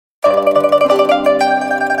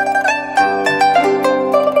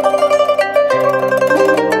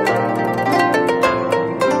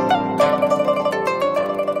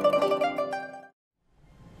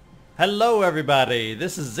Hello everybody,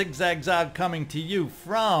 this is ZigZagZog coming to you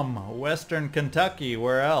from Western Kentucky,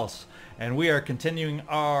 where else? And we are continuing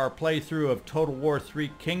our playthrough of Total War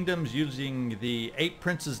 3 Kingdoms using the 8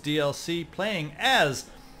 Princes DLC, playing as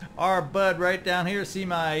our bud right down here,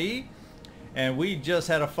 Sima. And we just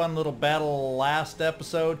had a fun little battle last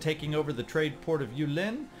episode, taking over the trade port of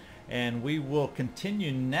Yulin. And we will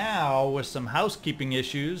continue now with some housekeeping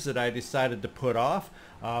issues that I decided to put off.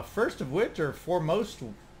 First of which, or foremost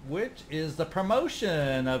which, is the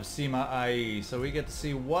promotion of Sima. So we get to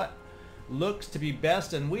see what looks to be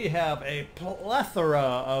best, and we have a plethora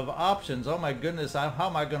of options. Oh my goodness, how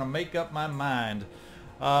am I going to make up my mind?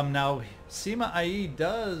 Now, Sima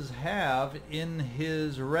does have in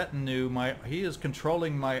his retinue, he is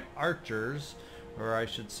controlling my archers, or I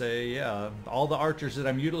should say, yeah, all the archers that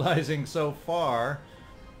I'm utilizing so far.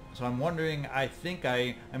 So I'm wondering, I think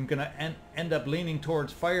I am going to end up leaning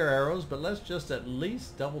towards fire arrows, but let's just at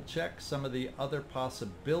least double check some of the other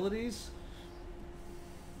possibilities.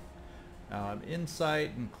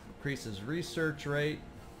 Insight increases research rate.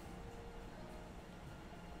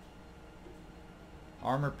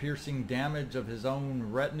 Armor piercing damage of his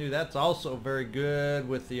own retinue. That's also very good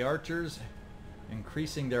with the archers,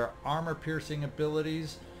 increasing their armor piercing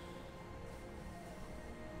abilities.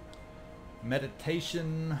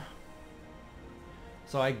 Meditation.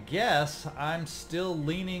 So I guess I'm still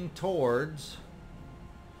leaning towards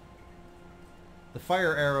the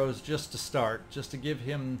fire arrows just to start, just to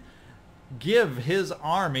give his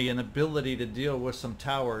army an ability to deal with some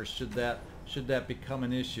towers should that become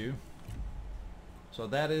an issue. So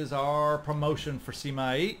that is our promotion for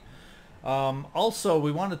Sima. Also,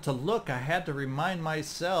 we wanted to look, I had to remind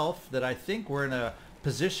myself that I think we're in a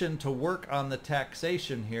position to work on the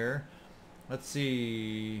taxation here. Let's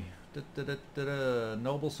see,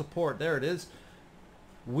 noble support, there it is.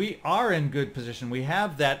 We are in good position. We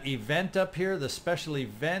have that event up here, the special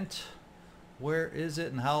event. Where is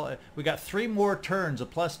it and how? We got 3 more turns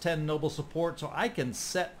of +10 noble support, so I can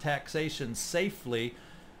set taxation safely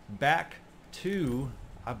back to,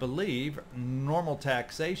 I believe, normal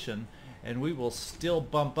taxation, and we will still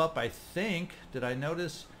bump up, I think. Did I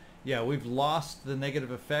notice? Yeah, we've lost the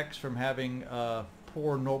negative effects from having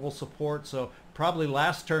poor noble support, so probably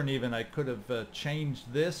last turn even I could have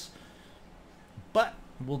changed this, but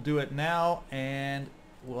we'll do it now, and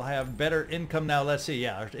we'll have better income now. Let's see,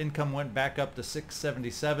 yeah, our income went back up to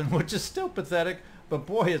 677, which is still pathetic, but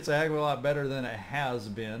boy, it's a heck of a lot better than it has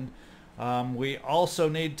been. We also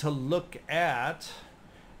need to look at,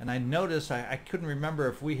 and I noticed I couldn't remember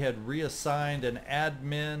if we had reassigned an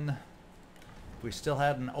admin. We still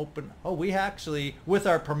had an open, oh, we actually, with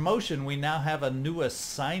our promotion, we now have a new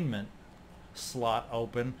assignment slot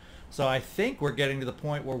open. So I think we're getting to the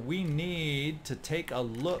point where we need to take a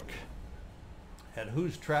look at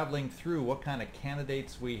who's traveling through, what kind of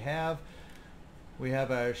candidates we have. We have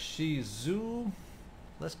a Shizu.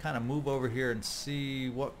 Let's kind of move over here and see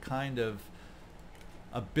what kind of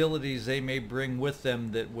abilities they may bring with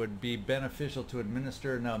them that would be beneficial to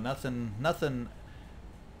administer. No, nothing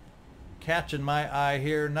catching my eye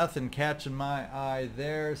here, nothing catching my eye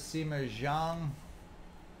there. Sima Zhang.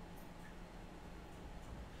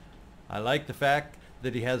 I like the fact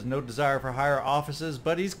that he has no desire for higher offices,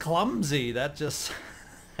 but he's clumsy. That just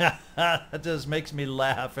that just makes me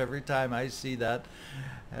laugh every time I see that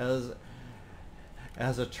as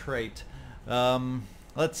a trait.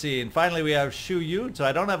 Let's see, and finally we have Shu Yu. So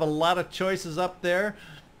I don't have a lot of choices up there,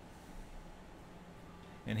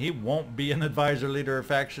 and he won't be an advisor, leader, or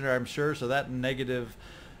factioner, I'm sure, so that negative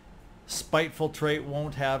spiteful trait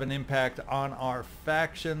won't have an impact on our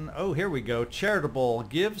faction. Oh, here we go. Charitable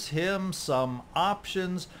gives him some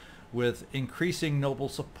options with increasing noble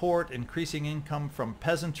support, increasing income from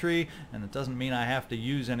peasantry, and it doesn't mean I have to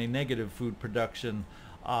use any negative food production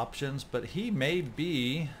options, but he may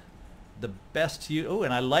be the best to use. Oh,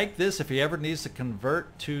 and I like this if he ever needs to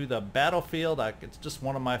convert to the battlefield. It's just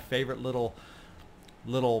one of my favorite little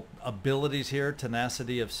abilities here.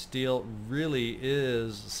 Tenacity of Steel really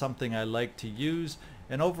is something I like to use,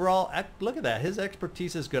 and overall, look at that, his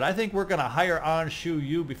expertise is good. I think we're going to hire on Shu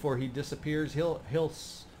Yu before he disappears. He'll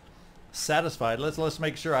satisfied. Let's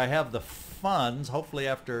make sure I have the funds. Hopefully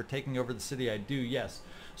after taking over the city I do, yes.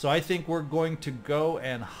 So I think we're going to go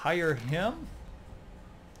and hire him,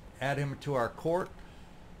 add him to our court.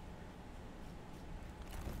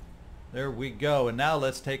 There we go. And now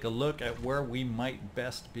let's take a look at where we might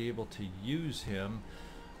best be able to use him.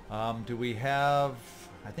 Do we have,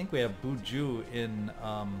 I think we have Buju in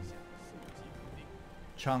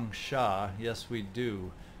Changsha. Yes, we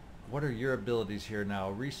do. What are your abilities here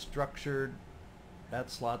now? Restructured. that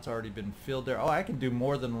slot's already been filled there. Oh, I can do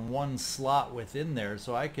more than one slot within there,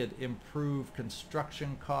 so I could improve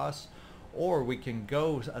construction costs, or we can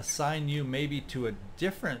go assign you maybe to a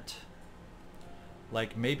different,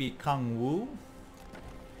 like maybe Kangwoo,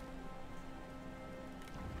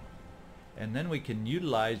 and then we can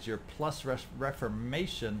utilize your plus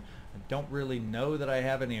reformation. I don't really know that I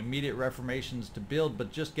have any immediate reformations to build,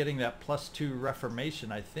 but just getting that +2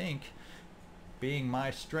 reformation, I think, being my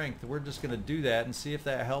strength, we're just going to do that and see if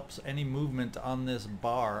that helps any movement on this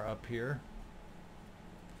bar up here.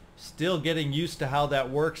 Still getting used to how that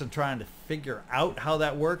works and trying to figure out how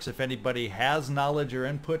that works. If anybody has knowledge or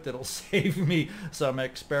input that'll save me some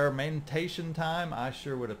experimentation time, I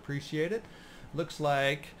sure would appreciate it. Looks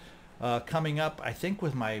like coming up, I think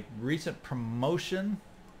with my recent promotion,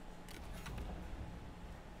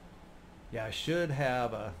 yeah, I should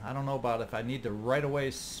have a, I don't know about if I need to right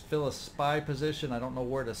away fill a spy position. I don't know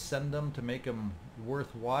where to send them to make them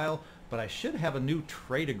worthwhile, but I should have a new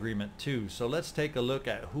trade agreement too. So let's take a look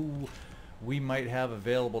at who we might have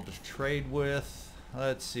available to trade with.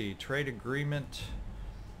 Let's see, trade agreement.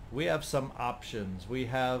 We have some options. We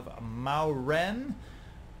have Mao Ren,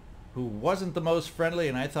 who wasn't the most friendly,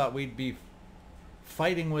 and I thought we'd be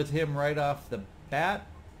fighting with him right off the bat,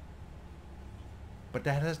 but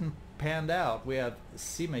that hasn't panned out. We have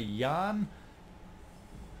Sima Yan.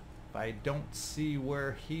 I don't see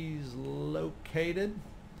where he's located.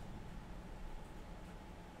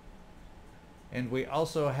 And we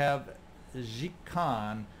also have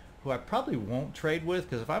Jikan, who I probably won't trade with,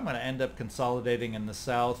 because if I'm going to end up consolidating in the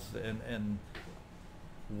south and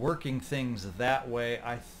working things that way,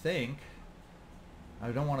 I think I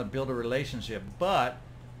don't want to build a relationship. But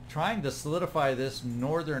trying to solidify this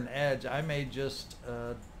northern edge, I may just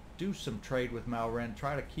do some trade with Mao Ren,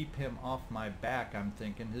 try to keep him off my back. I'm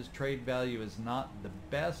thinking his trade value is not the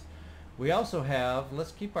best. We also have,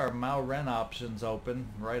 let's keep our Mao Ren options open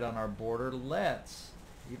right on our border.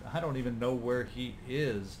 I don't even know where he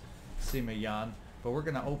is, Sima Yan, but we're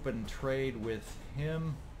going to open trade with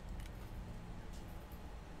him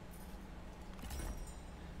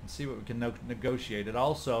and see what we can negotiate. It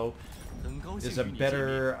also is a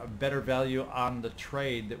better value on the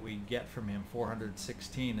trade that we get from him,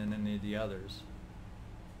 416 than any of the others.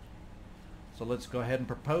 So let's go ahead and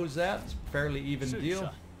propose that. It's a fairly even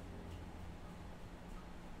deal.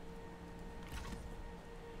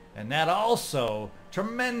 And that also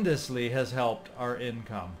tremendously has helped our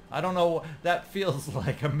income. I don't know, that feels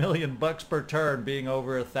like $1,000,000 per turn being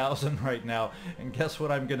over 1,000 right now. And guess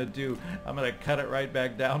what I'm gonna do? I'm gonna cut it right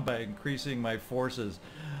back down by increasing my forces.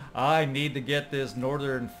 I need to get this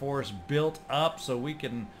northern force built up so we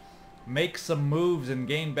can make some moves and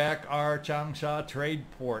gain back our Changsha trade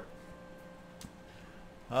port.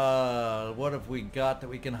 What have we got that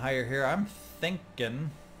we can hire here? I'm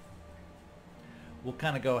thinking we'll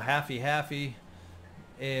kind of go halfy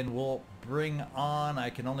and we'll bring on,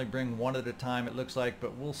 I can only bring one at a time it looks like,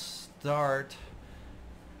 but we'll start,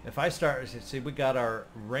 if I start, see we got our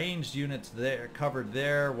ranged units there covered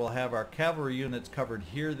there, we'll have our cavalry units covered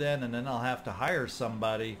here then, and then I'll have to hire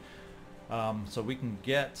somebody so we can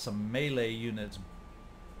get some melee units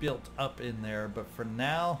built up in there. But for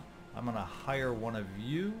now I'm gonna hire one of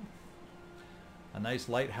you, a nice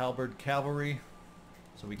light halberd cavalry,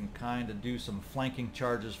 so we can kind of do some flanking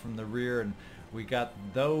charges from the rear, and we got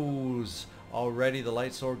those already, the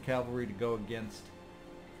light sword cavalry, to go against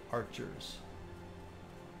archers.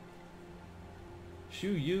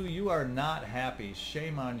 Shu Yu, you are not happy.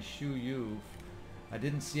 Shame on Shu Yu. I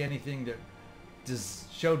didn't see anything that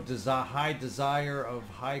showed high desire of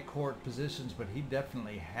high court positions, but he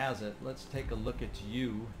definitely has it. Let's take a look at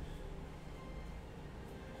you.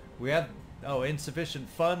 We have, oh, insufficient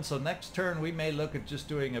funds, so next turn we may look at just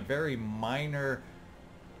doing a very minor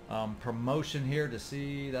promotion here to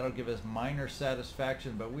see, that'll give us minor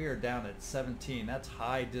satisfaction, but we are down at 17. That's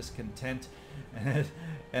high discontent,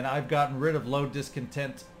 and I've gotten rid of low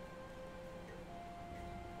discontent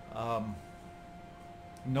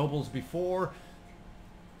nobles before,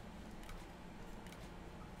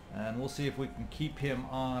 and we'll see if we can keep him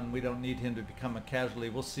on. We don't need him to become a casualty.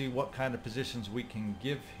 We'll see what kind of positions we can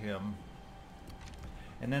give him.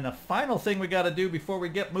 And then the final thing we got to do before we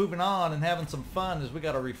get moving on and having some fun is we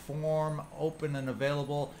got to reform open and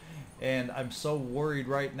available. And I'm so worried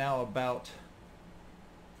right now about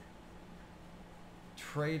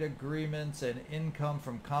trade agreements and income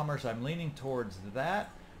from commerce. I'm leaning towards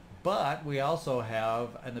that, but we also have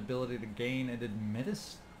an ability to gain an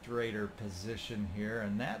administrator position here,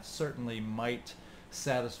 and that certainly might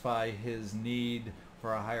satisfy his need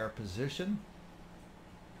for a higher position.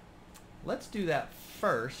 Let's do that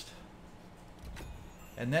first.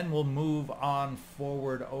 And then we'll move on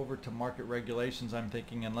forward over to market regulations, I'm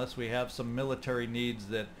thinking, unless we have some military needs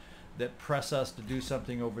that press us to do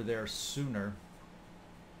something over there sooner.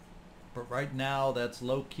 But right now, that's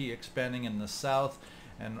low-key expanding in the south.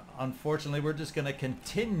 And unfortunately, we're just going to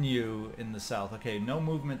continue in the south. Okay, no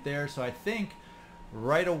movement there. So I think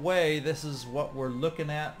right away, this is what we're looking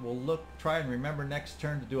at. We'll try and remember next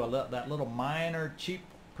turn to do that little minor cheap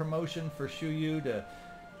promotion for Shu Yu to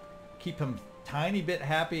keep him tiny bit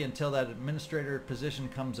happy until that administrator position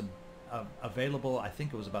comes available. I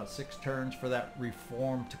think it was about 6 turns for that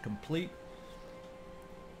reform to complete.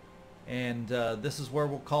 And this is where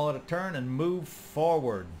we'll call it a turn and move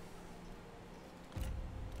forward.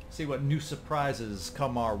 See what new surprises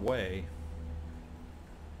come our way.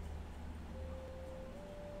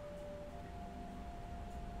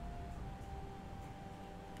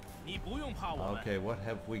 Okay, what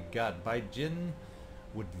have we got? Baijin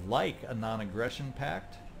would like a non-aggression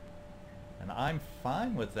pact, and I'm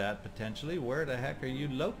fine with that potentially. Where the heck are you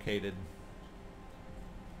located?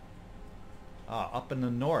 Up in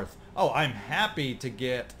the north. Oh, I'm happy to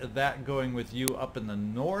get that going with you up in the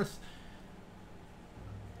north.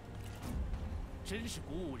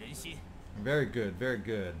 Very good, very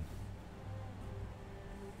good.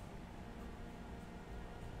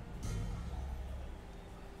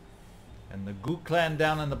 And the Gu clan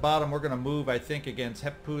down in the bottom, we're going to move, I think, against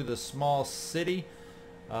Heppu, the small city.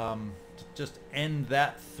 To just end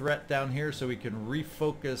that threat down here so we can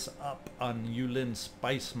refocus up on Yulin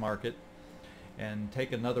Spice Market and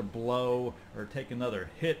take another blow or take another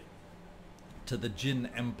hit to the Jin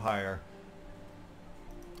Empire.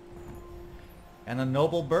 And a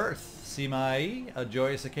noble birth. Sima, a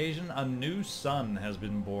joyous occasion, a new son has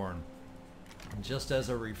been born. Just as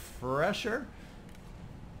a refresher,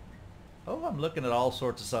 oh, I'm looking at all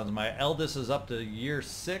sorts of sons. My eldest is up to year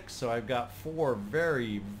 6, so I've got 4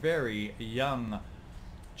 very, very young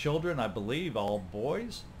children, I believe, all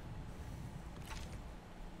boys.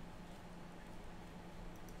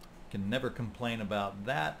 Can never complain about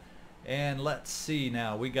that. And let's see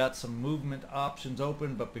now, we got some movement options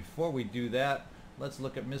open, but before we do that, let's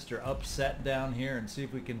look at Mr. Upset down here and see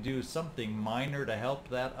if we can do something minor to help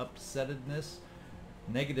that upsettedness.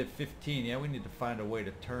 Negative 15. Yeah, we need to find a way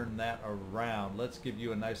to turn that around. Let's give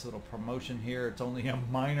you a nice little promotion here. It's only a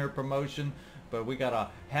minor promotion, but we gotta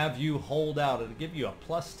have you hold out. It'll give you a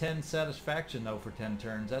plus 10 satisfaction though for 10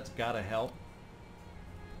 turns. That's gotta help.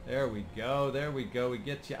 There we go. There we go. We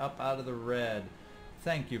get you up out of the red.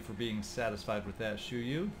 Thank you for being satisfied with that, Shu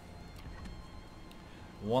Yu.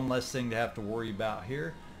 One less thing to have to worry about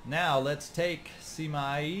here. Now let's take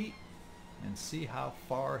Sima and see how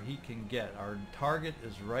far he can get. Our target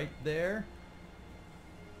is right there.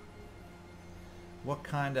 What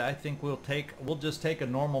kind of, I think we'll just take a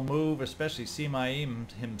normal move, especially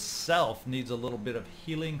Sima himself needs a little bit of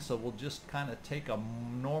healing, so we'll just kind of take a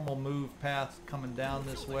normal move path coming down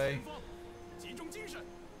this way.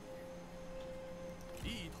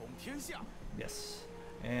 Yes.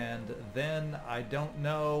 And then I don't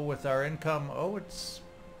know with our income, oh, it's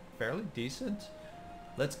fairly decent.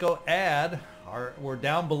 Let's go add, we're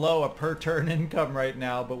down below a per turn income right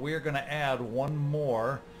now, but we are going to add one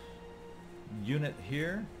more unit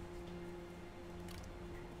here.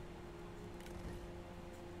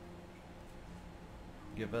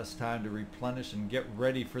 Give us time to replenish and get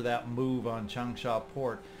ready for that move on Changsha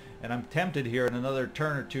Port. And I'm tempted here in another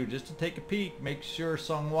turn or two just to take a peek, make sure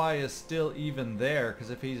Songwai is still even there,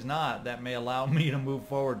 because if he's not, that may allow me to move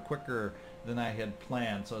forward quicker than I had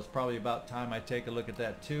planned. So it's probably about time I take a look at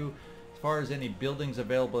that too. As far as any buildings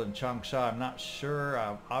available in Changsha, I'm not sure.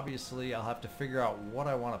 Obviously, I'll have to figure out what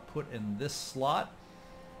I want to put in this slot,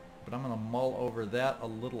 but I'm going to mull over that a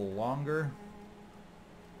little longer.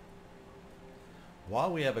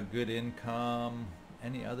 While we have a good income,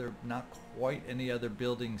 any other, not quite any other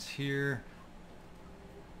buildings here.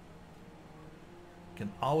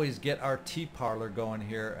 Can always get our tea parlor going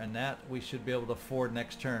here, and that we should be able to afford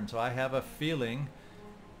next turn. So I have a feeling,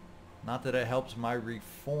 not that it helps my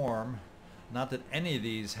reform, not that any of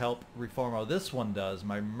these help reform. Oh, this one does.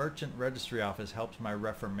 My merchant registry office helps my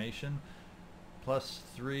reformation.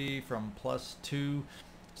 +3 from +2.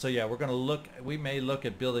 So yeah, we're going to look, we may look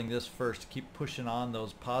at building this first to keep pushing on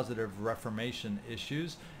those positive reformation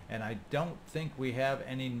issues. And I don't think we have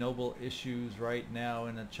any noble issues right now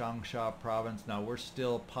in the Changsha province. Now we're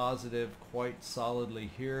still positive quite solidly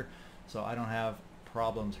here, so I don't have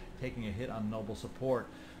problems taking a hit on noble support.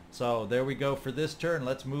 So there we go for this turn.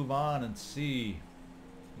 Let's move on and see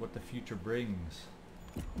what the future brings.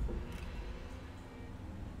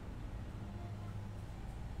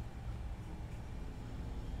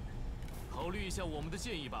 虑一下我们的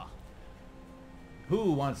建议吧。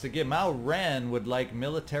 Who wants to get Mao Ren would like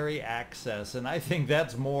military access, and I think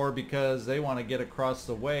that's more because they want to get across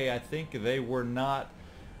the way. I think they were not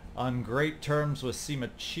on great terms with Sima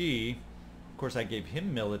Qi. Of course, I gave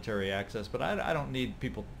him military access, but I don't need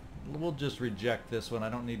people. We'll just reject this one. I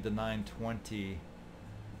don't need the 920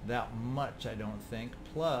 that much, I don't think.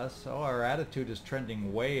 Plus, oh, our attitude is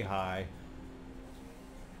trending way high.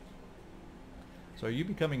 So are you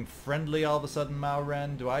becoming friendly all of a sudden, Mao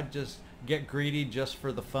Ren? Do I just get greedy just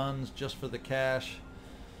for the funds, just for the cash,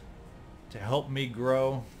 to help me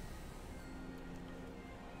grow?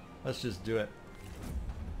 Let's just do it.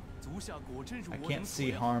 I can't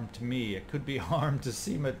see harm to me. It could be harm to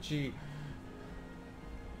Sima Qi.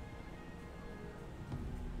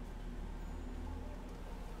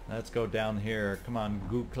 Let's go down here. Come on,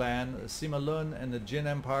 Gu Clan. Sima Lun and the Jin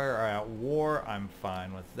Empire are at war. I'm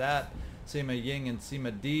fine with that. Sima Ying and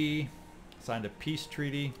Sima Di signed a peace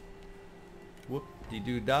treaty.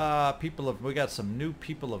 Whoop-de-doo-dah. We got some new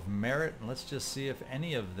people of merit, and let's just see if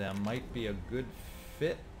any of them might be a good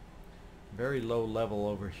fit. Very low level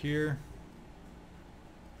over here.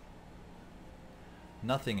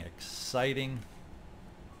 Nothing exciting.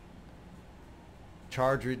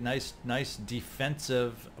 Charge, nice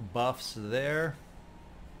defensive buffs there.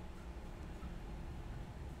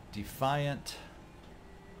 Defiant.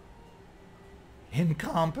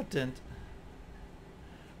 Incompetent.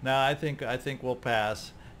 No, I think we'll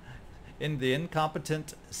pass. In the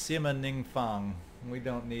incompetent Sima Ningfang. We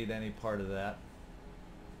don't need any part of that.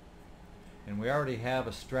 And we already have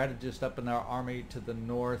a strategist up in our army to the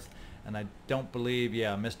north, and I don't believe,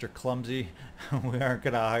 yeah, Mr. Clumsy, we aren't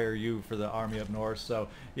going to hire you for the army up north. So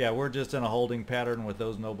yeah, we're just in a holding pattern with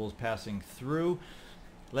those nobles passing through.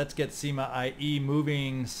 Let's get Sima IE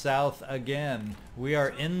moving south again. We are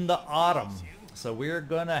in the autumn, so we're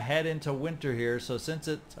going to head into winter here. So since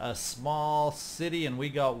it's a small city and we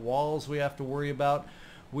got walls we have to worry about,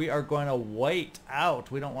 we are going to wait out.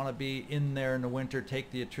 We don't want to be in there in the winter,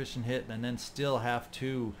 take the attrition hit, and then still have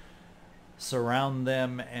to surround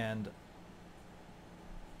them and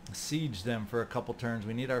siege them for a couple turns.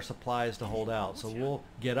 We need our supplies to hold out. So we'll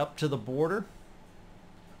get up to the border.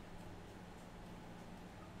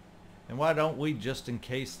 And why don't we, just in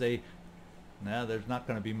case they... Nah, there's not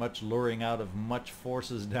going to be much luring out of much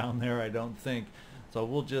forces down there, I don't think. So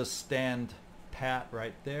we'll just stand pat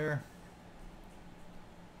right there.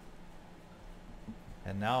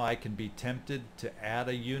 And now I can be tempted to add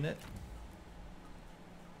a unit.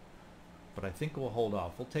 But I think we'll hold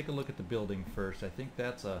off. We'll take a look at the building first. I think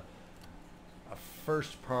that's a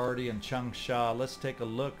first priority in Changsha. Let's take a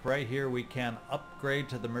look. Right here we can upgrade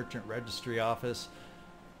to the Merchant Registry Office.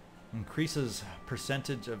 Increases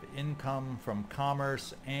percentage of income from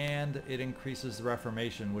commerce, and it increases the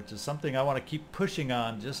Reformation, which is something I want to keep pushing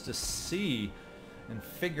on just to see and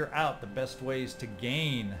figure out the best ways to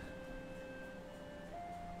gain.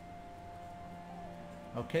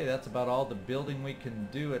 Okay, that's about all the building we can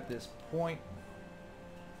do at this point.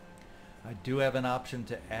 I do have an option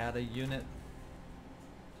to add a unit.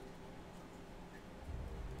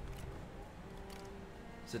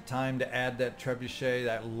 Is it time to add that trebuchet?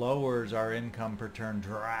 That lowers our income per turn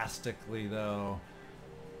drastically though.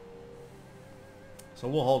 So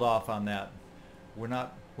we'll hold off on that. We're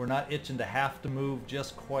not itching to have to move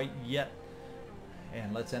just quite yet.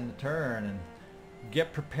 And let's end the turn and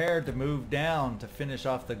get prepared to move down to finish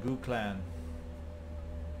off the Gu clan.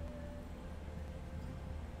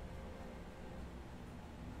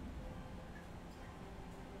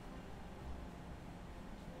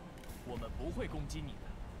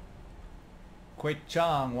 Kui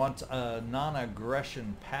Chang wants a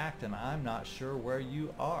non-aggression pact, and I'm not sure where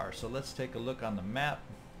you are. So let's take a look on the map.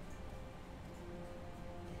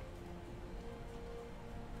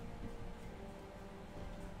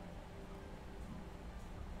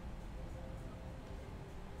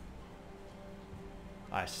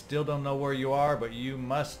 I still don't know where you are, but you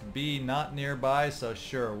must be not nearby, so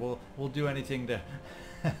sure, we'll do anything to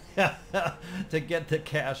to get the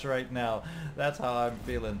cash right now. That's how I'm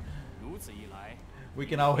feeling. We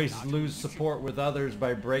can always lose support with others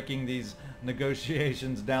by breaking these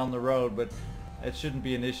negotiations down the road, but it shouldn't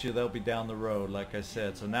be an issue. They'll be down the road, like I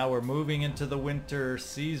said. So now we're moving into the winter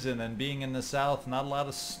season, and being in the south, not a lot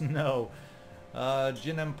of snow.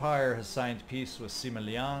 Jin Empire has signed peace with Sima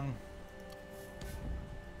Liang.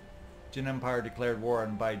 Jin Empire declared war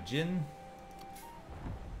on Baijin.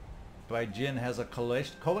 Baijin has a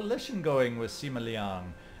coalition going with Sima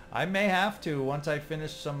Liang. I may have to, once I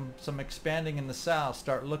finish some expanding in the south,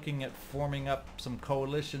 start looking at forming up some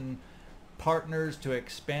coalition partners to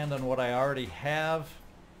expand on what I already have.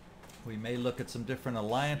 We may look at some different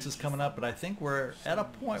alliances coming up, but I think we're at a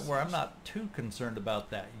point where I'm not too concerned about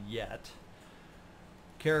that yet.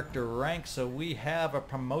 Character rank, so we have a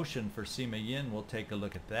promotion for Sima Yin. We'll take a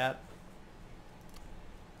look at that.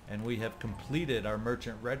 And we have completed our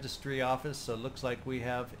merchant registry office, so it looks like we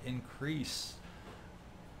have increased.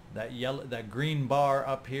 That green bar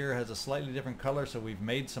up here has a slightly different color, so we've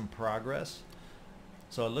made some progress.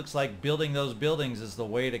 So it looks like building those buildings is the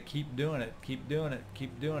way to keep doing it, keep doing it,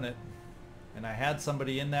 keep doing it. And I had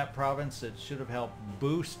somebody in that province that should have helped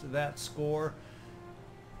boost that score.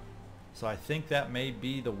 So I think that may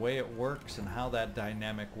be the way it works and how that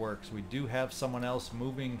dynamic works. We do have someone else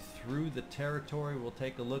moving through the territory. We'll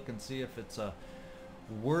take a look and see if it's a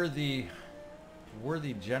worthy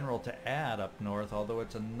general to add up north, although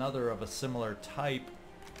it's another of a similar type.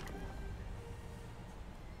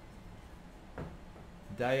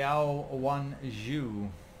 Diao Wan Zhu.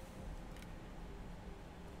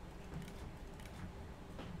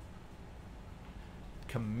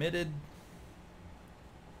 Committed,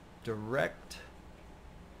 direct,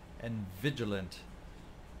 and vigilant.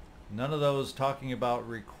 None of those talking about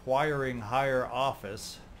requiring higher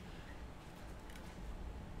office.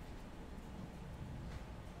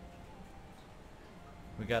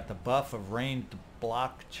 We got the buff of ranged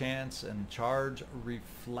block chance and charge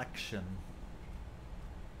reflection.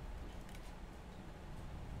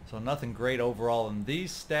 So nothing great overall in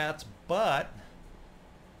these stats, but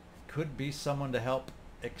could be someone to help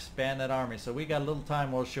expand that army. So we got a little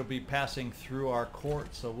time where she'll be passing through our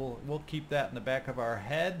court, so we'll keep that in the back of our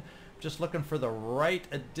head. Just looking for the right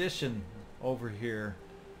addition over here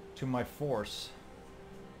to my force.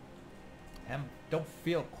 And don't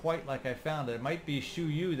feel quite like I found it. It might be Shu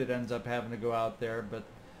Yu that ends up having to go out there, but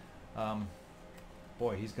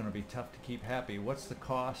boy, he's going to be tough to keep happy. What's the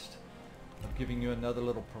cost of giving you another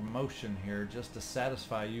little promotion here just to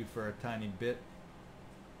satisfy you for a tiny bit?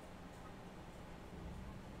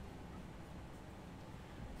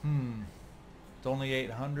 It's only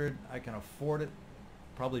 800. I can afford it.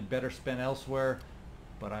 Probably better spent elsewhere,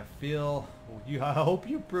 but I feel I hope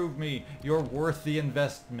you prove me you're worth the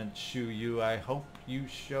investment, Shu Yu. I hope you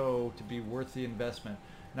show to be worth the investment.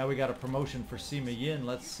 Now we got a promotion for Sima Yin.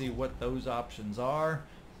 Let's see what those options are.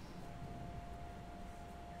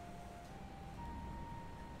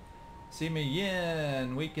 Sima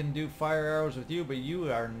Yin, we can do fire arrows with you, but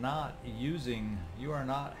you are not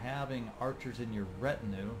having archers in your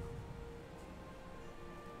retinue.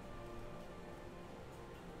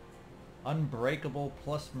 Unbreakable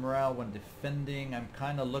plus morale when defending. I'm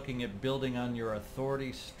kind of looking at building on your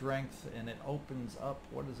authority strength, and it opens up,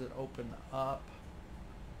 what does it open up?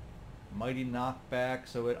 Mighty knockback,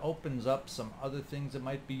 so it opens up some other things that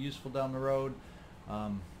might be useful down the road.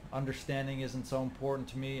 Understanding isn't so important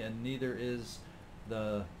to me, and neither is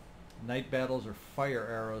the night battles or fire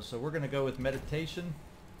arrows. So we're going to go with meditation.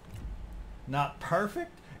 Not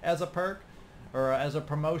perfect as a perk or as a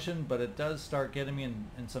promotion, but it does start getting me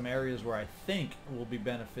in some areas where I think will be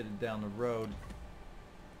benefited down the road.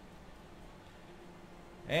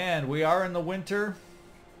 And we are in the winter,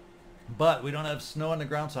 but we don't have snow on the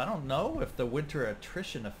ground, so I don't know if the winter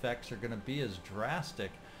attrition effects are going to be as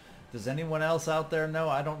drastic. Does anyone else out there know?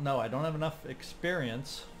 I don't know. I don't have enough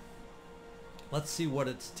experience. Let's see what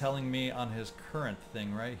it's telling me on his current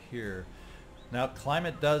thing right here. Now,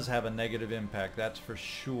 climate does have a negative impact, that's for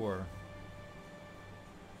sure.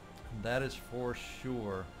 That is for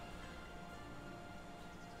sure.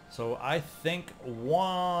 So I think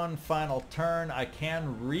one final turn. I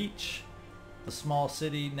can reach the small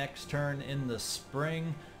city next turn in the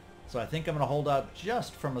spring. So I think I'm going to hold out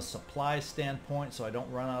just from a supply standpoint so I don't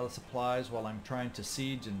run out of supplies while I'm trying to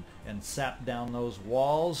siege and sap down those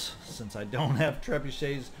walls, since I don't have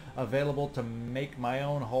trebuchets available to make my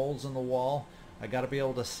own holes in the wall. I got to be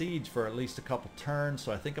able to siege for at least a couple turns,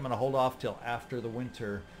 so I think I'm going to hold off till after the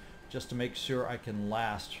winter just to make sure I can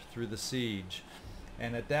last through the siege.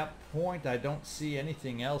 And at that point I don't see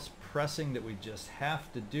anything else pressing that we just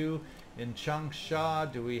have to do. In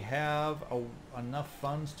Changsha, do we have enough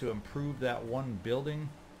funds to improve that one building?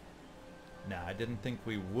 No, I didn't think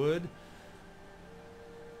we would.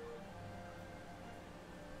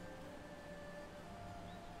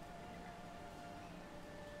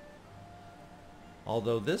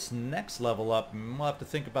 Although this next level up, we'll have to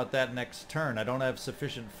think about that next turn. I don't have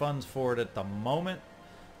sufficient funds for it at the moment.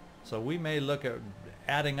 So we may look at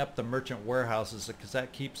adding up the merchant warehouses, because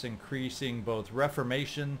that keeps increasing both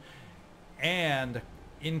reformation and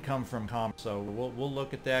income from commerce. So we'll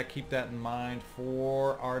look at that, keep that in mind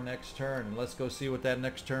for our next turn. And let's go see what that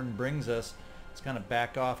next turn brings us. Let's kind of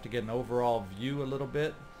back off to get an overall view a little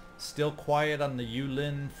bit. Still quiet on the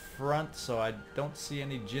Yulin front, so I don't see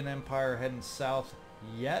any Jin Empire heading south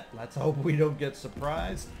yet. Let's hope we don't get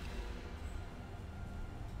surprised.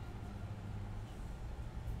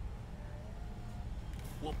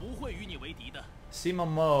 Sima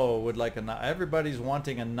Mo would like everybody's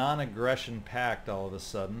wanting a non-aggression pact all of a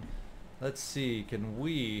sudden. Let's see, can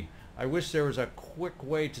we... I wish there was a quick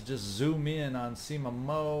way to just zoom in on Sima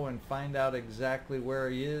Mo and find out exactly where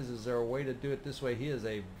he is. Is there a way to do it this way? He is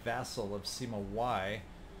a vassal of Sima Y.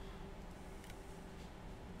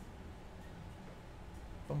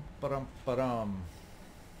 Bum, ba-dum, ba-dum.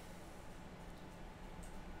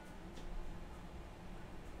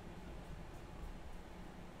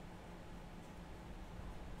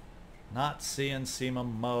 Not seeing Sima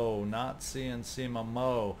Mo. Not seeing Sima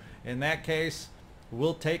Mo. In that case,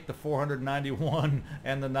 we'll take the 491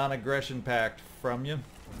 and the non-aggression pact from you.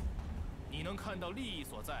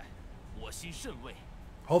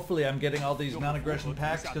 Hopefully I'm getting all these non-aggression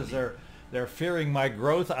pacts because they're fearing my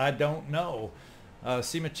growth. I don't know.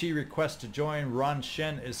 Sima Chi requests to join. Ran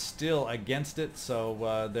Shen is still against it,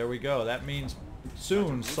 so there we go. That means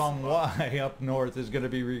soon Song Wai up north is going to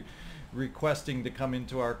be requesting to come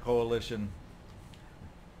into our coalition.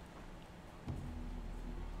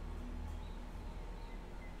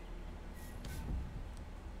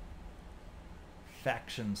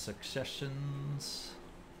 Faction successions.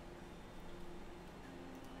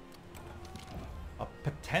 A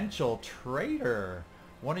potential traitor.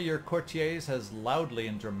 One of your courtiers has loudly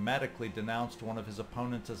and dramatically denounced one of his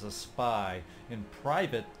opponents as a spy. In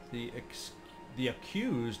private, the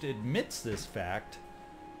accused admits this fact,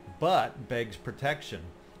 but begs protection.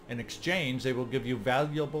 In exchange, they will give you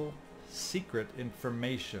valuable secret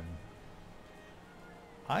information.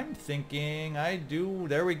 I'm thinking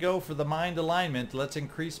there we go for the mind alignment. Let's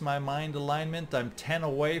increase my mind alignment. I'm 10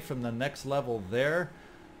 away from the next level there.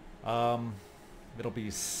 It'll be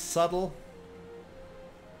subtle.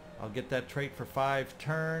 I'll get that trait for 5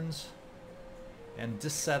 turns. And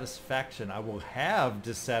dissatisfaction. I will have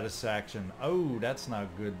dissatisfaction. Oh, that's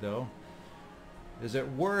not good though. Is it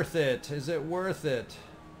worth it? Is it worth it?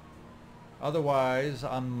 Otherwise,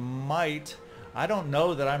 I might. I don't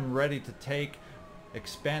know that I'm ready to take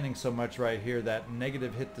expanding so much right here. That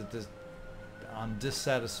negative hit on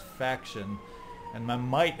dissatisfaction. And my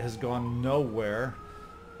might has gone nowhere.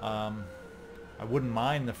 I wouldn't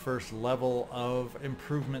mind the first level of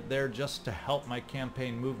improvement there just to help my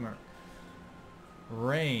campaign movement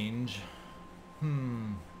range.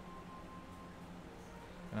 And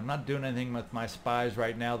I'm not doing anything with my spies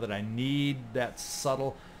right now that I need that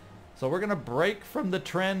subtle. So we're going to break from the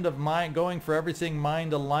trend of going for everything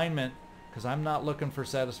mind alignment because I'm not looking for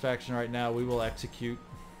satisfaction right now. We will execute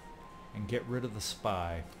and get rid of the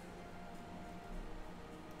spy.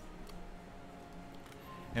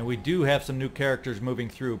 And we do have some new characters moving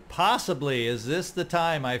through. Possibly, is this the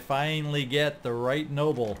time I finally get the right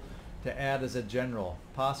noble to add as a general?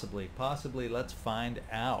 Possibly, possibly. Let's find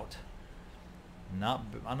out.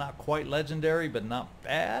 I'm not quite legendary, but not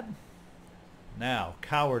bad. Now,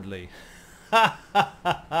 cowardly. Ha ha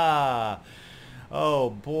ha ha! Oh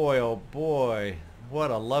boy, oh boy.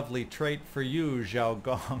 What a lovely trait for you, Zhao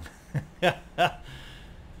Gong.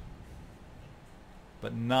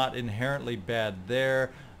 But not inherently bad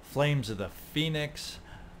there. Flames of the Phoenix.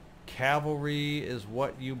 Cavalry is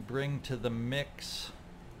what you bring to the mix.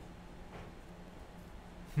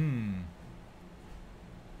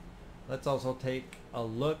 Let's also take a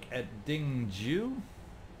look at Dingju.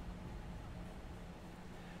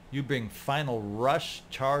 You bring final rush,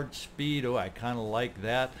 charge speed. Oh, I kind of like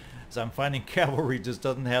that. As I'm finding cavalry just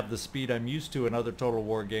doesn't have the speed I'm used to in other Total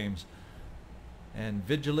War games. And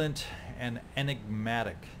vigilant and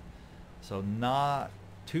enigmatic. So not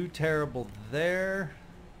too terrible there.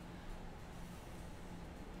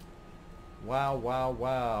 Wow, wow,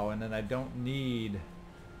 wow. And then I don't need,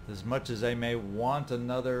 as much as I may want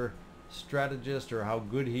another strategist or how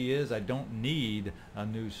good he is, I don't need a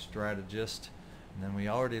new strategist. And then we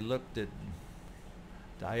already looked at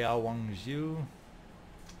Daya Wangzhu.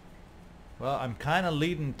 Well, I'm kind of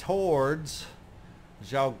leading towards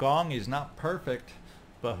Zhao Gong. Is not perfect,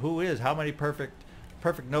 but who is? How many perfect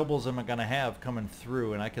nobles am I going to have coming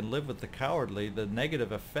through? And I can live with the cowardly. The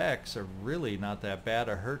negative effects are really not that bad.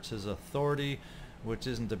 It hurts his authority, which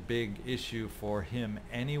isn't a big issue for him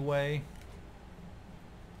anyway.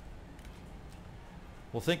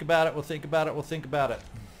 We'll think about it. We'll think about it. We'll think about it.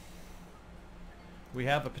 We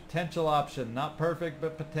have a potential option. Not perfect,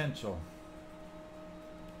 but potential.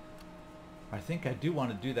 I think I do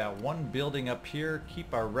want to do that. One building up here,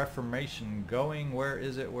 keep our Reformation going. Where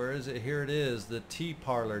is it? Where is it? Here it is. The tea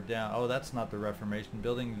parlor down. Oh, that's not the Reformation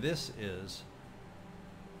building. This is.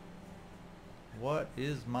 What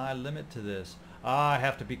is my limit to this? Ah, I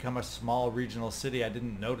have to become a small regional city. I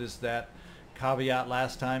didn't notice that caveat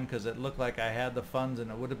last time because it looked like I had the funds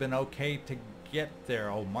and it would have been okay to get there.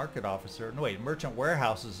 Oh, market officer. No, wait, merchant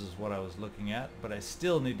warehouses is what I was looking at, but I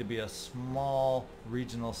still need to be a small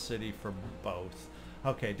regional city for both.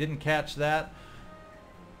 Okay, didn't catch that.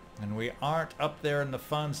 And we aren't up there in the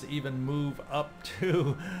funds to even move up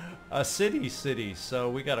to a city. So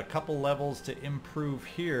we got a couple levels to improve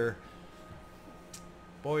here.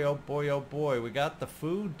 Boy, oh boy, oh boy. We got the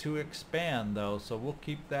food to expand though, so we'll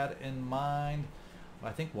keep that in mind.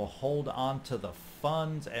 I think we'll hold on to the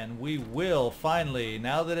funds, and we will finally,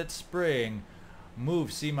 now that it's spring, move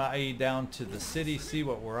Sima down to the city, see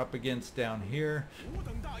what we're up against down here.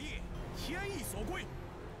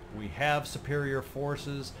 We have superior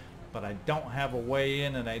forces, but I don't have a way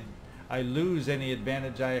in, and I lose any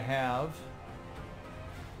advantage I have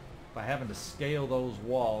by having to scale those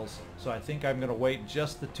walls. So I think I'm going to wait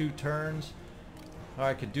just the 2 turns. Or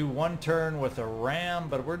I could do 1 turn with a ram,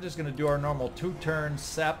 but we're just going to do our normal 2 turns,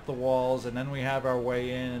 sap the walls, and then we have our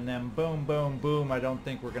way in, and then boom, boom, boom. I don't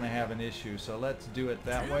think we're going to have an issue. So let's do it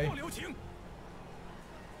that way.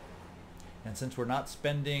 And since we're not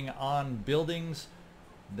spending on buildings,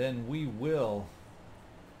 then we will.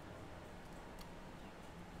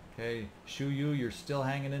 Okay, Shu Yu, you're still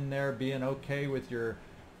hanging in there, being okay with your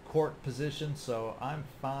court position, so I'm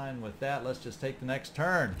fine with that. Let's just take the next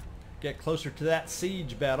turn. Get closer to that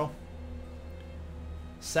siege battle.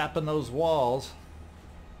 Sapping those walls.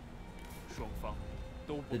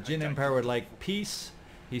 The Jin Empire would like peace.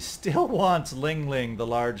 He still wants Ling Ling, the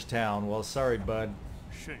large town. Well, sorry, bud.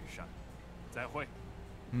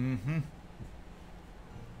 Mm-hmm.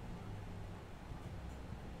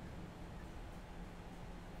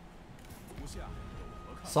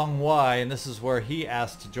 Song Wai, and this is where he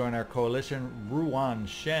asked to join our coalition. Ruan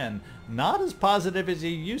Shen, not as positive as he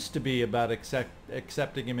used to be about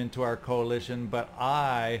accepting him into our coalition, but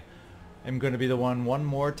I am going to be the one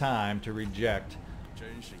more time to reject.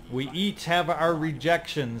 We each have our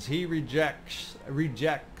rejections. He rejects.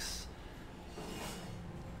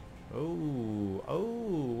 Oh,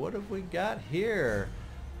 what have we got here?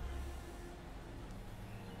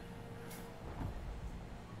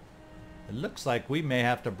 It looks like we may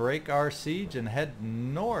have to break our siege and head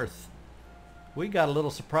north. We got a little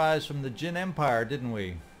surprise from the Jin Empire, didn't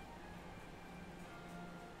we?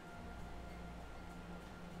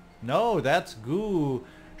 No, that's Gu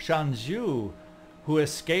Shanzhu, who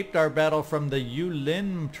escaped our battle from the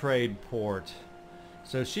Yulin trade port.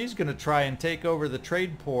 So she's going to try and take over the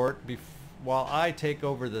trade port while I take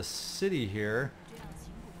over the city here.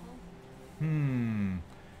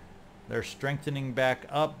 They're strengthening back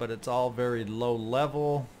up, but it's all very low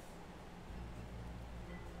level.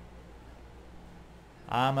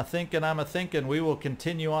 I'm a thinking we will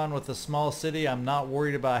continue on with the small city. I'm not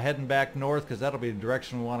worried about heading back north because that'll be the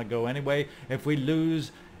direction we want to go anyway. If we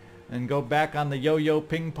lose and go back on the yo-yo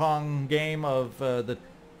ping pong game of the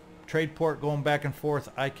trade port going back and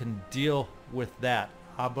forth, I can deal with that,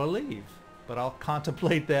 I believe. But I'll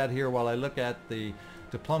contemplate that here while I look at the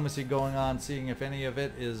diplomacy going on, seeing if any of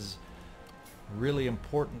it is really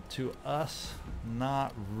important to us.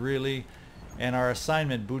 Not really. And our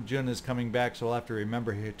assignment, Bu Jun, is coming back, so we'll have to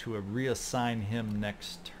remember here to reassign him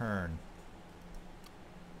next turn.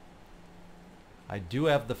 I do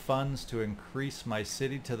have the funds to increase my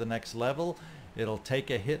city to the next level. It'll take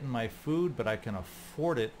a hit in my food, but I can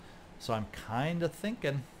afford it. So I'm kind of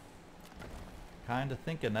thinking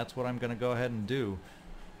that's what I'm going to go ahead and do.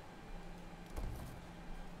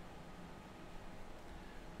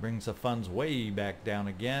 Brings the funds way back down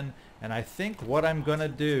again. And I think what I'm going to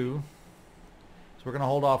do is we're going to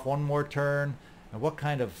hold off 1 more turn. And what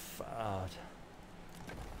kind of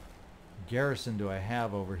garrison do I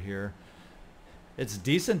have over here? It's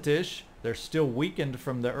decent-ish. They're still weakened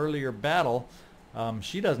from the earlier battle.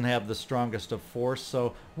 She doesn't have the strongest of force,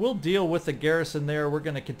 so we'll deal with the garrison there. We're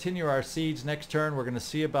going to continue our siege next turn. We're going to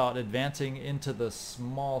see about advancing into the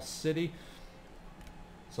small city.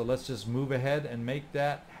 So let's just move ahead and make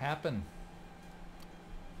that happen.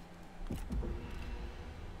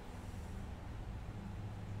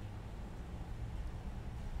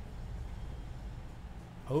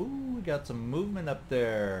 Oh, we got some movement up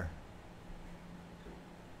there.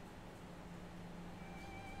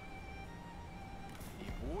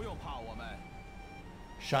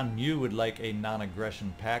 Shan Yu would like a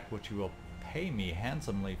non-aggression pact, which you will pay me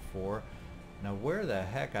handsomely for. Now where the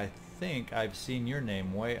heck? I think I've seen your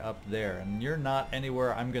name way up there, and you're not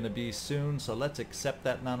anywhere I'm going to be soon, so let's accept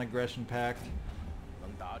that non-aggression pact.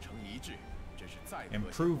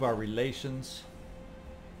 Improve our relations.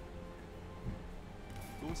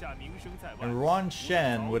 And Ruan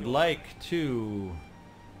Shen would like to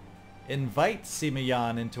invite Sima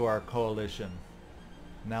Yan into our coalition.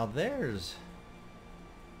 Now there's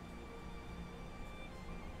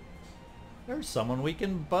someone we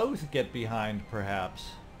can both get behind, perhaps.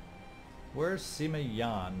 Where's Sima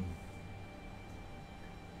Yan?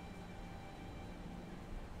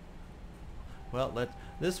 Well,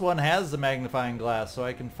 this one has the magnifying glass, so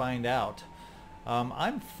I can find out.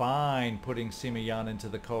 I'm fine putting Sima Yan into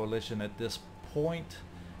the coalition at this point.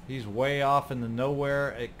 He's way off in the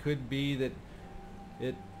nowhere. It could be that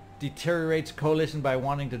it deteriorates coalition by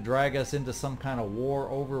wanting to drag us into some kind of war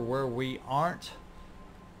over where we aren't.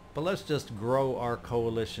 But let's just grow our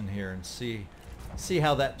coalition here and see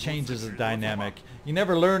how that changes the dynamic. You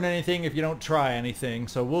never learn anything if you don't try anything,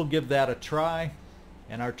 so we'll give that a try.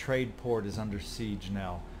 And our trade port is under siege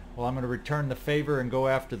now. Well, I'm going to return the favor and go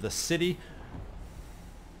after the city.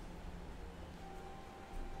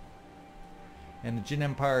 And the Jin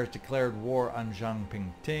Empire has declared war on Zhang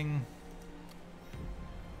Pingting.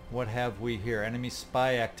 What have we here? Enemy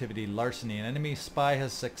spy activity, larceny. An enemy spy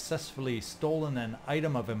has successfully stolen an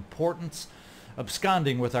item of importance,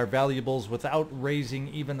 absconding with our valuables without raising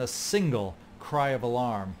even a single cry of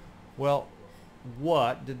alarm. Well,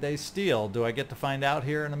 what did they steal? Do I get to find out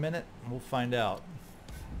here in a minute? We'll find out.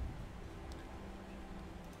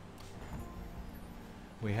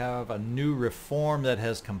 We have a new reform that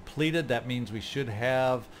has completed. That means we should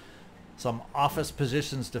have some office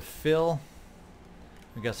positions to fill.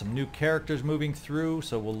 We got some new characters moving through,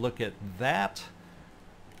 so we'll look at that.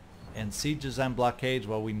 And sieges and blockades,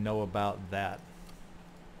 well, we know about that.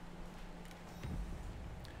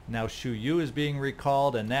 Now Shu Yu is being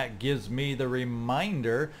recalled, and that gives me the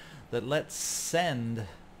reminder that let's send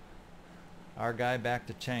our guy back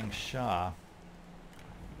to Changsha.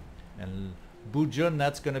 And Bujun,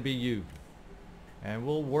 that's going to be you. And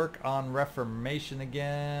we'll work on Reformation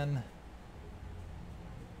again.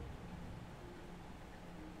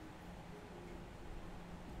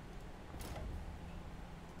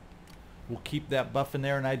 We'll keep that buff in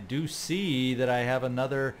there, and I do see that I have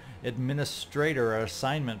another administrator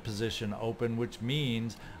assignment position open, which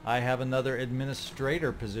means I have another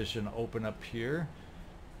administrator position open up here.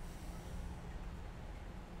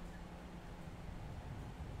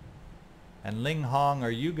 And Ling Hong, are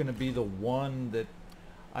you going to be the one that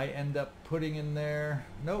I end up putting in there?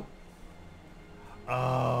 Nope.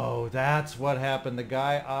 Oh, that's what happened. The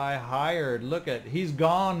guy I hired, look at, he's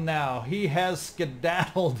gone now. He has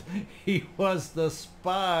skedaddled. He was the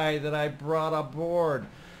spy that I brought aboard.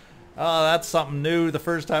 Oh, that's something new. The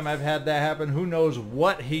first time I've had that happen. Who knows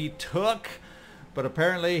what he took? But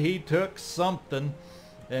apparently he took something.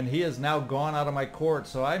 And he has now gone out of my court.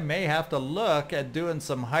 So I may have to look at doing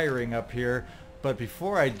some hiring up here. But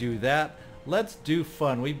before I do that, let's do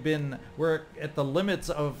fun. We're at the limits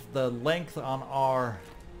of the length on our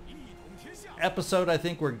episode. I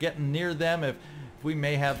think we're getting near them. If we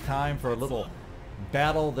may have time for a little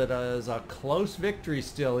battle that is a close victory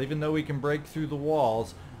still, even though we can break through the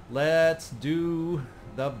walls. Let's do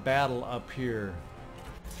the battle up here.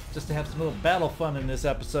 Just to have some little battle fun in this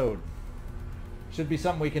episode. Should be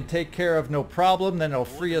something we can take care of, no problem. Then it'll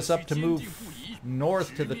free us up to move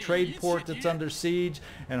north to the trade port that's under siege,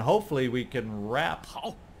 and hopefully we can wrap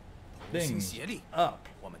things up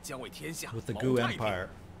with the Gu Empire.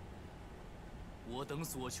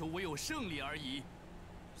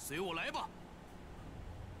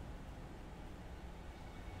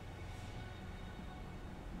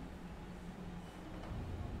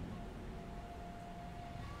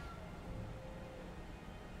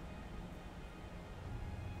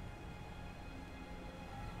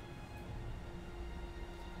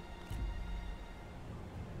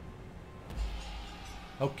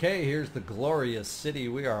 Okay, here's the glorious city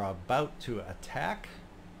we are about to attack.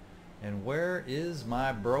 And where is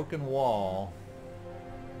my broken wall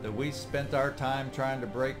that we spent our time trying to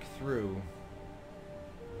break through?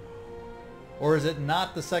 Or is it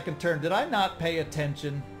not the second turn? Did I not pay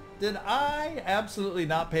attention? Did I absolutely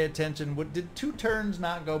not pay attention? Did 2 turns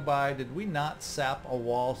not go by? Did we not sap a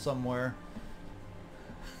wall somewhere?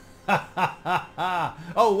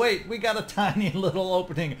 Oh wait, we got a tiny little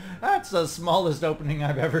opening. That's the smallest opening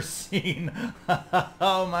I've ever seen.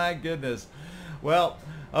 Oh my goodness. Well,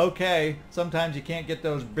 okay, sometimes you can't get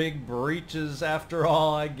those big breaches after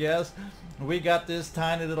all, I guess. We got this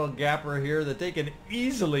tiny little gapper here that they can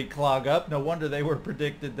easily clog up. No wonder they were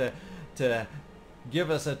predicted to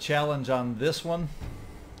give us a challenge on this one.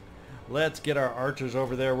 Let's get our archers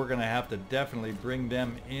over there. We're going to have to definitely bring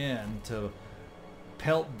them in to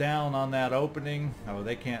pelt down on that opening. Oh,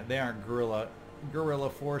 they can't. They aren't guerrilla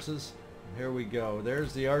forces. Here we go.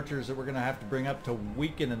 There's the archers that we're going to have to bring up to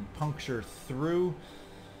weaken and puncture through.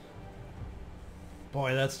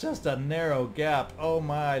 Boy, that's just a narrow gap. Oh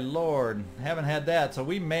my lord. Haven't had that. So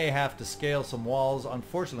we may have to scale some walls.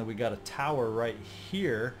 Unfortunately, we got a tower right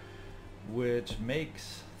here, which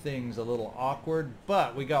makes things a little awkward.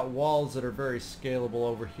 But we got walls that are very scalable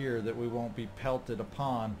over here that we won't be pelted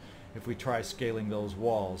upon if we try scaling those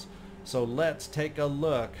walls. So let's take a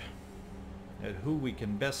look at who we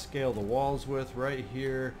can best scale the walls with right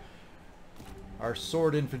here. Our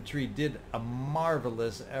sword infantry did a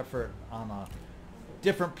marvelous effort on a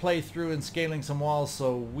different playthrough in scaling some walls,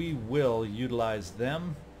 so we will utilize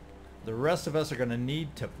them. The rest of us are going to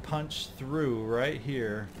need to punch through right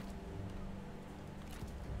here.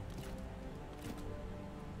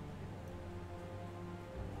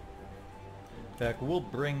 In fact, we'll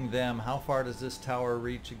bring them, how far does this tower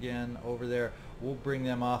reach again? Over there. We'll bring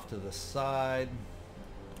them off to the side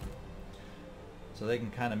so they can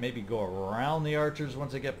kind of maybe go around the archers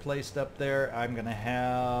once they get placed up there. I'm going to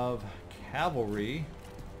have cavalry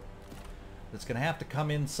that's going to have to come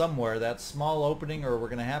in somewhere, that small opening, or we're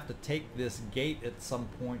going to have to take this gate at some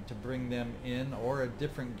point to bring them in, or a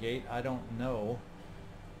different gate. I don't know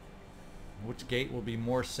which gate will be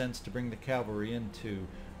more sense to bring the cavalry into.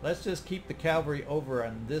 Let's just keep the cavalry over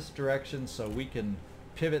in this direction so we can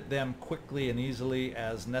pivot them quickly and easily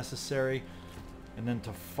as necessary, and then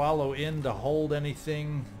to follow in to hold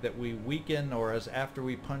anything that we weaken, or as after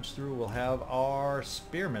we punch through, we'll have our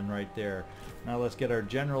spearmen right there. Now let's get our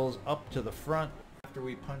generals up to the front after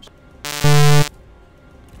we punch.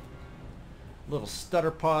 Little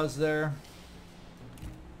stutter pause there.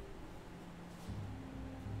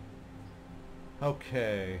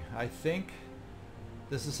 Okay, I think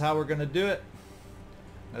this is how we're going to do it.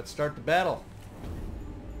 Let's start the battle.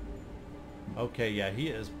 Okay, yeah, he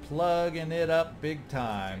is plugging it up big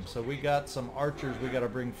time. So we got some archers we got to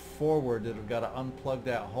bring forward that have got to unplug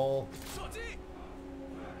that hole.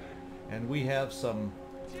 And we have some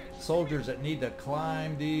soldiers that need to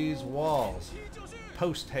climb these walls.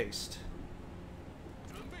 Post haste.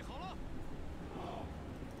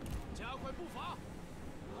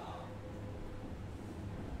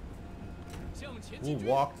 We'll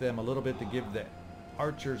walk them a little bit to give the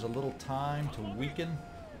archers a little time to weaken.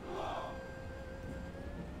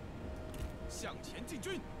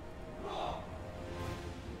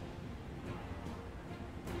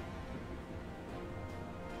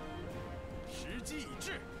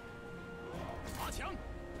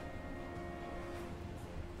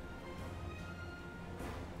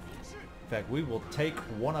 In fact, we will take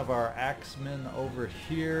one of our axemen over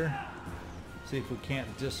here, see if we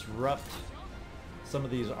can't disrupt some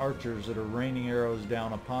of these archers that are raining arrows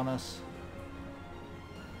down upon us.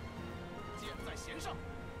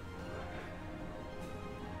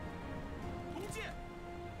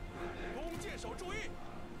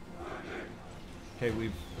 Okay,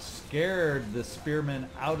 we've scared the spearmen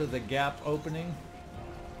out of the gap opening.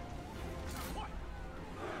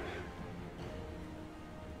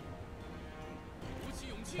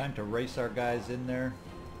 Time to race our guys in there.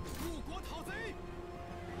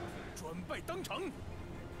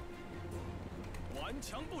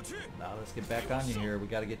 Now let's get back on you here. We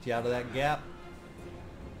got to get you out of that gap.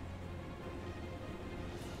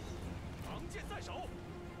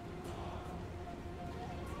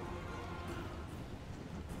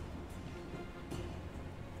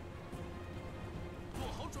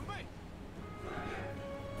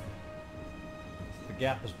 The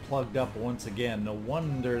gap is plugged up once again. No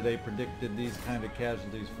wonder they predicted these kind of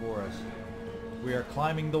casualties for us. We are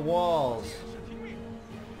climbing the walls.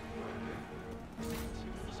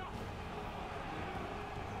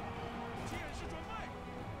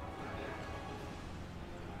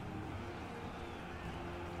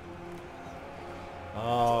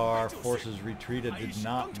 Oh, our forces retreated, did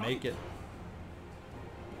not make it.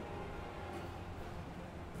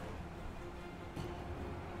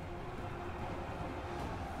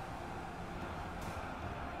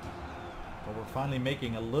 But we're finally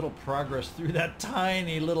making a little progress through that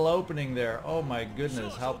tiny little opening there. Oh my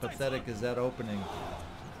goodness, how pathetic is that opening?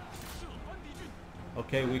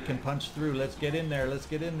 Okay, we can punch through. Let's get in there. Let's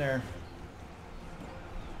get in there.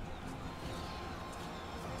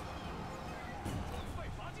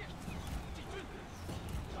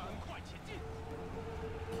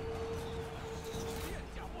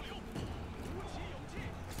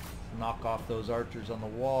 Knock off those archers on the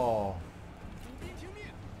wall.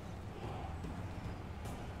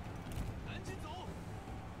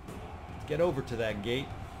 get over to that gate.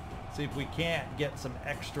 See if we can't get some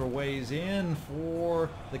extra ways in for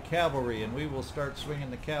the cavalry, and we will start swinging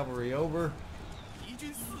the cavalry over.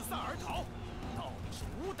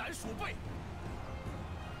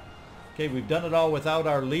 Okay, we've done it all without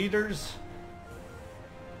our leaders.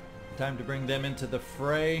 Time to bring them into the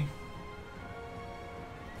fray.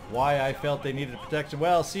 Why I felt they needed protection.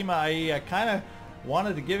 Well, Sima, I kind of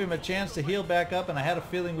wanted to give him a chance to heal back up, and I had a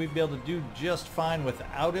feeling we'd be able to do just fine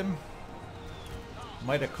without him.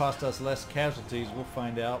 Might have cost us less casualties. We'll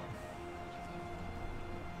find out.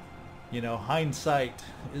 You know, hindsight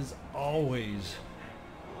is always...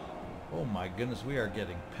 Oh my goodness, we are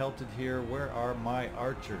getting pelted here. Where are my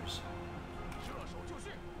archers?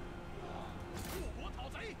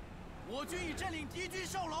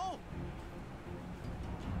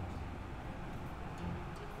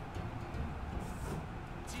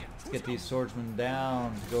 Let's get these swordsmen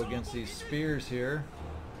down to go against these spears here.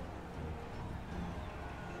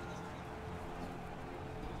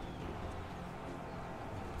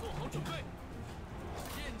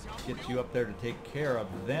 Get you up there to take care of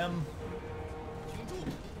them.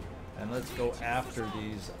 And let's go after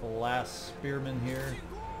these last spearmen here.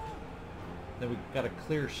 Then we've got a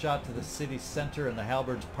clear shot to the city center, and the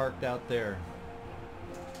halberds parked out there.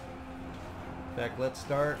 In fact, let's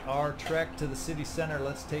start our trek to the city center.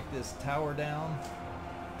 Let's take this tower down.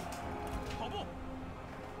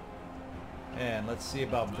 And let's see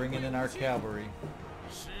about bringing in our cavalry.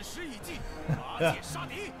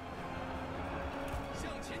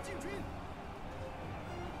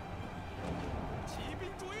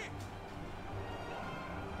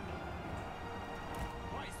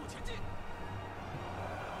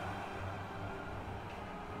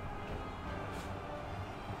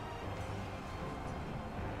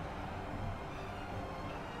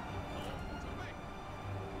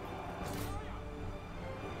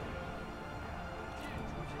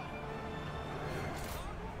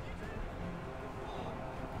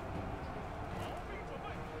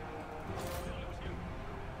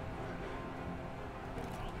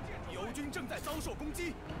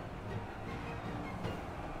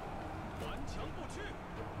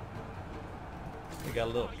 We got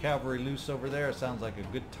a little cavalry loose over there. It sounds like a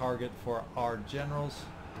good target for our generals.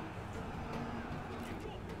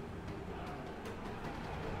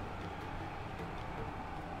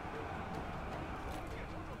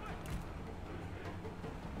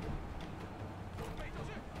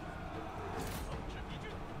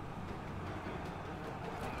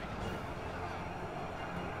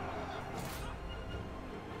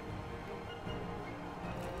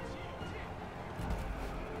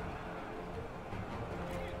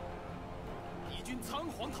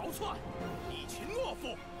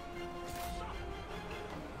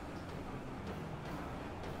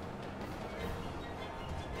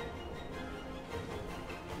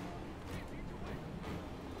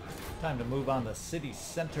 Time to move on the city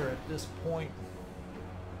center at this point.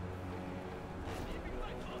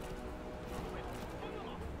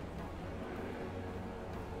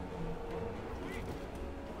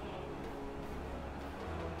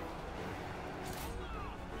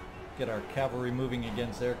 Get our cavalry moving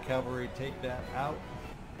against their cavalry. Take that out.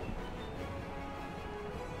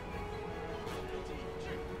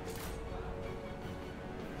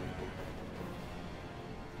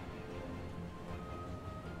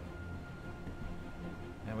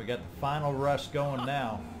 And we got the final rush going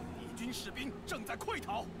now.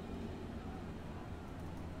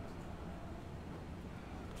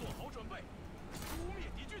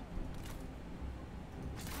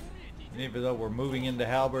 And even though we're moving into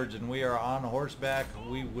halberds and we are on horseback,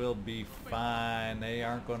 we will be fine. They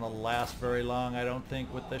aren't going to last very long, I don't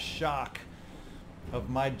think, with the shock of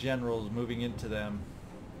my generals moving into them.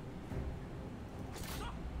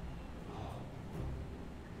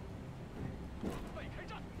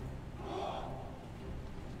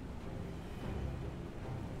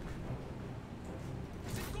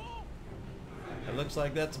 It looks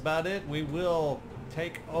like that's about it. We will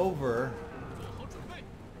take over.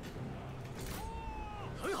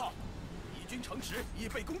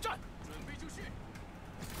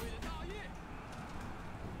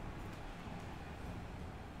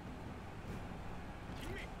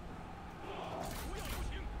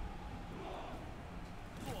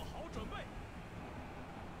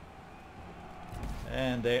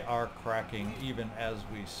 And they are cracking even as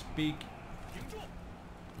we speak.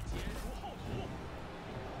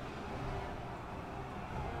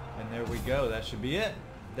 And there we go. That should be it.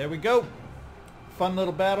 There we go. Fun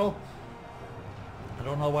little battle. I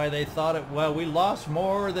don't know why they thought it. Well, we lost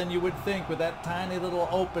more than you would think with that tiny little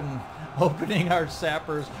open opening our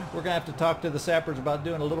sappers. We're going to have to talk to the sappers about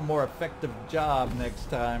doing a little more effective job next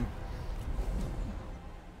time.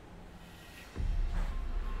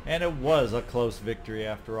 And it was a close victory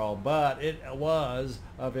after all, but it was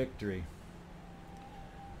a victory.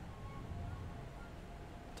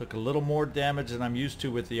 Took a little more damage than I'm used to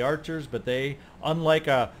with the archers, but they, unlike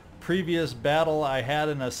a previous battle I had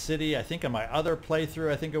in a city, I think in my other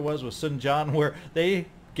playthrough, I think it was with Sun Jian, where they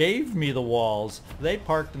gave me the walls. They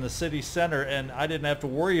parked in the city center and I didn't have to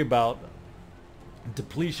worry about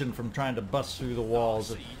depletion from trying to bust through the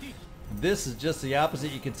walls. This is just the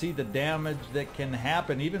opposite. You can see the damage that can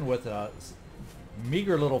happen even with a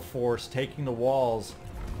meager little force taking the walls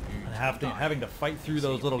and having to fight through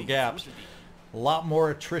those little gaps. A lot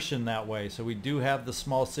more attrition that way. So we do have the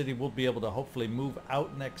small city. We'll be able to hopefully move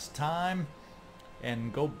out next time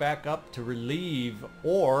and go back up to relieve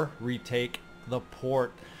or retake the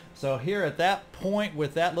port. So here at that point,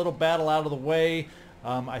 with that little battle out of the way,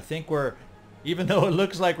 I think we're, even though it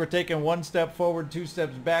looks like we're taking one step forward, two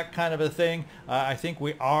steps back kind of a thing, I think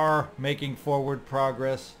we are making forward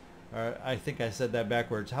progress. I think I said that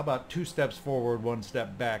backwards. How about 2 steps forward, 1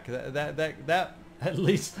 step back? That at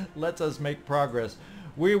least lets us make progress.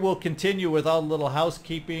 We will continue with all the little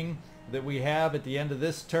housekeeping that we have at the end of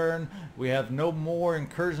this turn. We have no more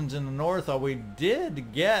incursions in the north. All we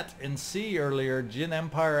did get and see earlier, Jin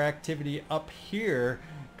Empire activity up here,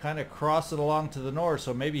 kind of cross it along to the north.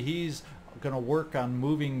 So maybe he's going to work on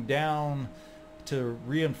moving down to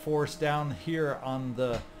reinforce down here on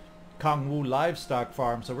the Kangwu livestock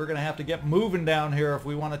farm. So we're going to have to get moving down here if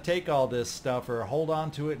we want to take all this stuff or hold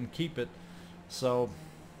on to it and keep it. So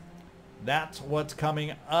that's what's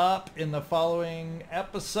coming up in the following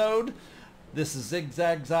episode. This is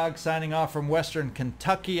ZigZagZog signing off from Western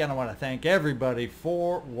Kentucky, and I want to thank everybody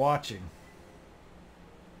for watching.